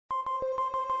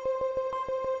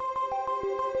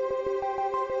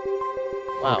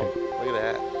Wow, Okay. look at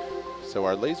that. So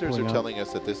our lasers Pulling are out. telling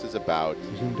us that this is about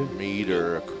Zoomed in.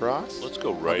 meter across. Let's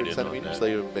go right 100 in on centimeters,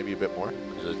 that. maybe a bit more.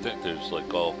 Because I think there's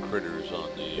like all critters on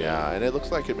the... Yeah, and it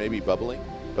looks like it may be bubbling,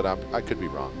 but I could be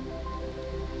wrong.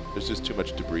 There's just too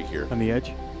much debris here. On the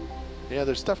edge? Yeah,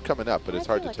 there's stuff coming up, but it's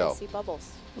hard to I tell. see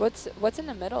bubbles. What's in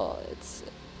the middle? It's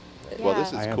Well,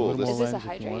 this I is have cool. a little is more this a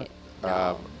lens if you want. hydrate?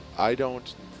 No. I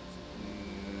don't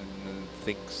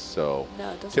think so.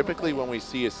 No, it doesn't Typically, look when we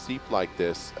see a seep like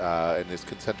this in this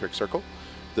concentric circle,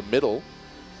 the middle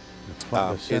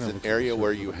The is center an looks area like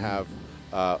where a you circle. have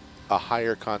a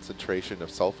higher concentration of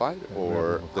sulfide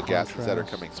or little the gases that are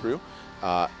contrast. coming through,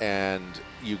 and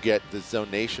you get the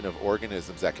zonation of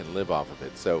organisms that can live off of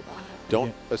it. So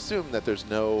don't assume that there's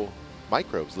no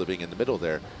microbes living in the middle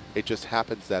there. It just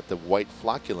happens that the white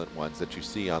flocculent ones that you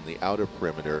see on the outer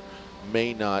perimeter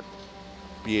may not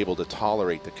be able to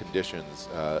tolerate the conditions,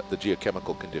 the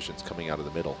geochemical conditions coming out of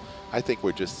the middle. I think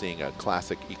we're just seeing a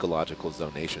classic ecological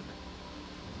zonation.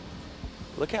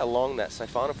 Look how long that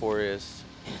siphonophore is.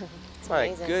 It's My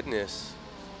amazing. goodness.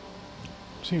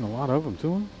 I'm seeing a lot of them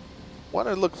too. Want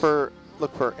to look for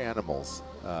animals,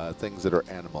 things that are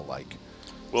animal-like.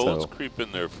 Well, So- let's creep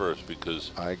in there first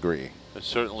because I agree. it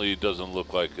certainly doesn't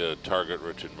look like a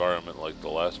target-rich environment like the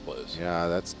last place. Yeah,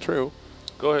 that's true.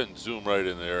 Go ahead and zoom right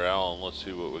in there, Alan. Let's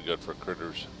see what we got for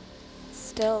critters.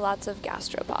 Still lots of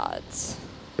gastropods.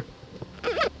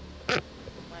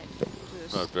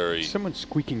 Not very Someone's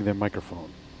squeaking their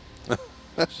microphone.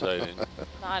 exciting.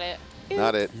 Not it.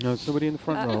 Not it. No, somebody in the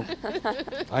front row.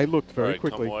 I looked All very right,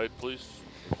 quickly. come wide, please.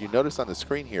 You notice on the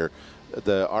screen here,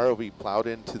 the ROV plowed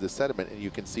into the sediment, and you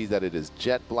can see that it is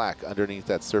jet black underneath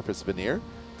that surface veneer.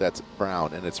 That's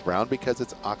brown, and it's brown because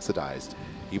it's oxidized.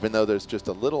 Even though there's just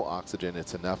a little oxygen,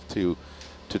 it's enough to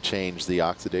change the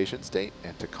oxidation state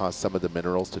and to cause some of the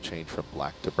minerals to change from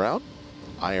black to brown.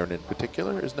 Iron in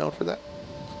particular is known for that.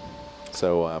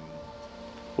 So,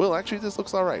 well, actually, this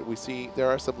looks all right. We see there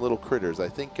are some little critters. I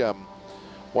think,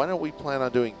 why don't we plan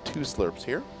on doing 2 slurps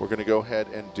here? We're going to go ahead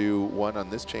and do one on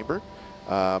this chamber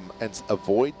and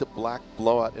avoid the black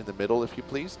blowout in the middle, if you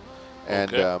please.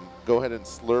 And Okay. go ahead and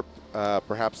slurp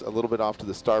perhaps a little bit off to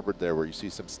the starboard there where you see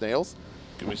some snails.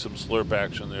 Give me some slurp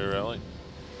action there, Ellie.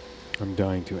 I'm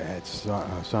dying to add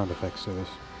sound effects to this.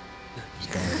 Is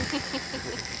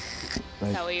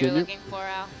that what you're looking for,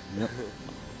 Al? Yep.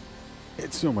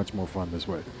 It's so much more fun this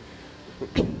way.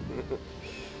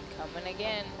 Coming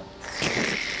again.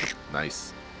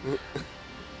 Nice.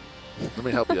 Let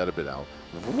me help you out a bit, Al.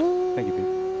 Thank you,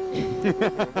 Pete.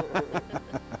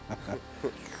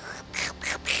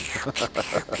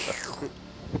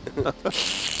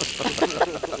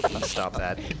 Stop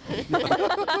that.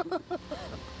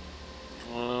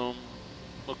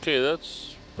 Okay,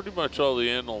 that's pretty much all the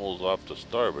animals off to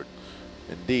starboard.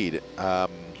 Indeed.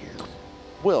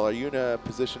 Will, are you in a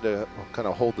position to kind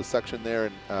of hold the section there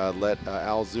and let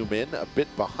Al zoom in a bit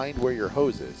behind where your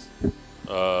hose is?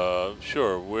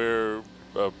 Sure. Where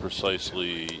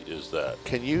precisely is that?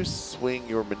 Can you swing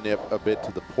your manip a bit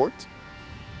to the port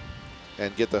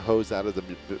and get the hose out of the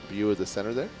view of the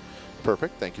center there?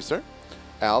 Perfect. Thank you, sir.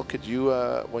 Al, could you,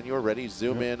 when you're ready,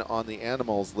 zoom in on the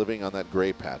animals living on that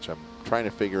gray patch? I'm trying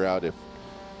to figure out if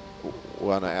we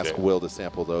want to ask Will to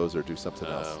sample those or do something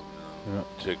else.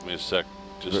 Take me a sec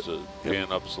just to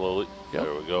pan up slowly. Yep.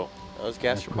 There we go. Those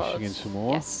Pushing in gastropods. some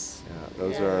more. Yes. Yeah,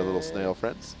 those are our little snail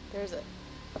friends. There's an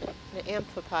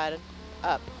amphipod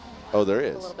up Oh, there a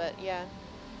is. little bit, yeah.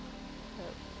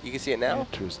 You can see it now?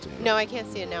 Interesting. No, I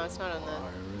can't see it now. It's not on the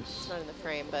Iris. in the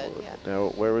frame, but yeah. Now,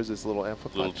 where was this little A little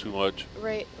amphipod? too much.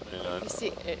 Right. Hang on. You see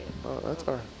it, Oh, that's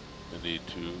our. I need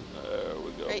to. There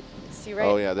we go. right. See right.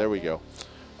 Oh yeah, there we go.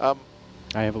 I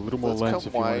have a little more Let's lens come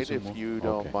if you want wide to zoom if more. you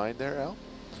don't Okay. mind there, Al.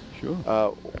 Sure.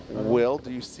 Will,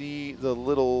 do you see the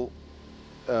little?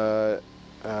 Yeah,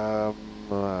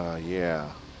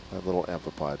 that little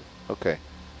amphipod. Okay,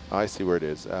 I see where it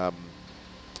is.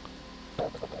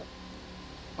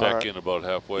 Back in about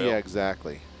halfway. Yeah, up.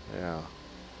 exactly. Yeah.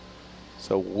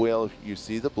 So, Will, you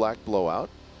see the black blowout,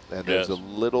 and there's a Yes.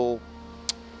 little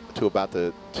to about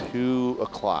the 2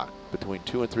 o'clock, between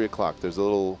 2 and 3 o'clock. There's a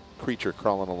little creature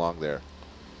crawling along there.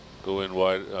 Go in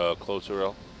wide, closer,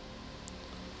 Al.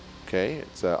 Okay,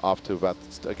 it's off to about,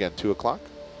 again, 2 o'clock.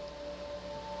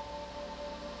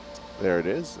 There it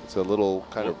is. It's a little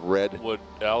kind of red. What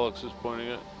Alex is pointing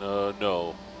at?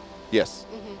 No. Yes.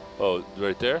 Oh,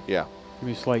 right there? Yeah. Give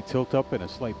me a slight tilt up and a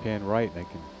slight pan right, and I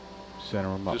can center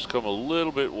them up. Just come a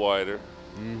little bit wider.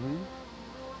 Mm-hmm.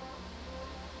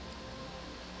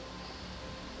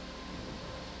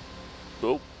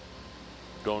 Nope.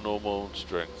 Don't know my own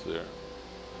strength there.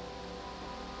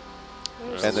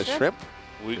 There's And the shrimp. shrimp?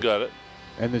 We got it.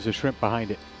 And there's a shrimp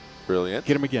behind it. Brilliant.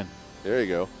 Get him again. There you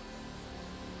go.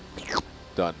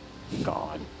 Done.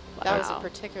 Gone. That was a Wow.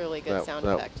 particularly good sound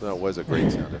effect. That was a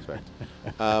great sound effect.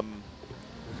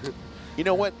 You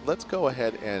know what? Let's go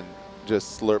ahead and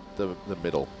just slurp the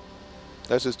middle.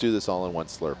 Let's just do this all in one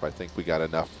slurp. I think we got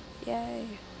enough. Yay.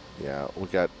 Yeah, we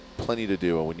got plenty to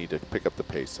do, and we need to pick up the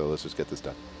pace. So let's just get this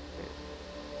done.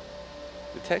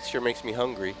 The texture makes me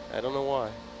hungry. I don't know why.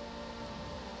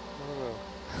 I don't know.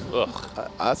 Ugh.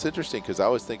 That's interesting because I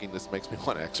was thinking this makes me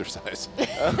want to exercise.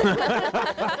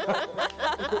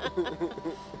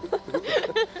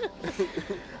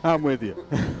 I'm with you.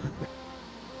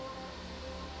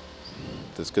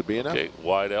 This could be enough. Okay,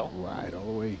 wide L. Right all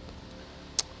the way.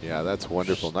 Yeah, that's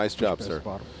wonderful. Nice job, Best sir.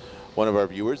 bottom. One of our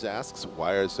viewers asks,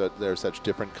 why are there such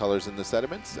different colors in the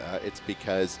sediments? It's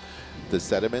because the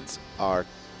sediments are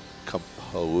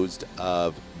composed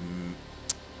of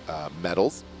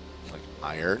metals, like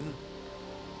iron,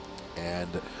 and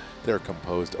they're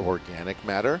composed of organic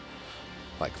matter,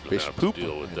 like Gonna fish have poop, to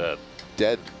deal with and that.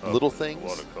 dead up little in the things.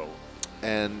 watercolor.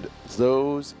 And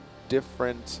those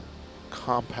different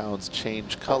compounds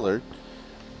change color.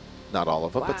 Not all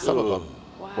of them, but some of them,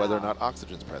 Wow. whether or not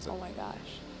oxygen's present. Oh my gosh.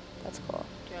 That's cool.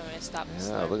 Do you want me to stop the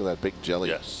Yeah, slurp? look at that big jelly.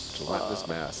 Yes. Gelatinous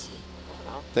mass.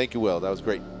 Wow. Thank you, Will. That was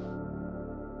great.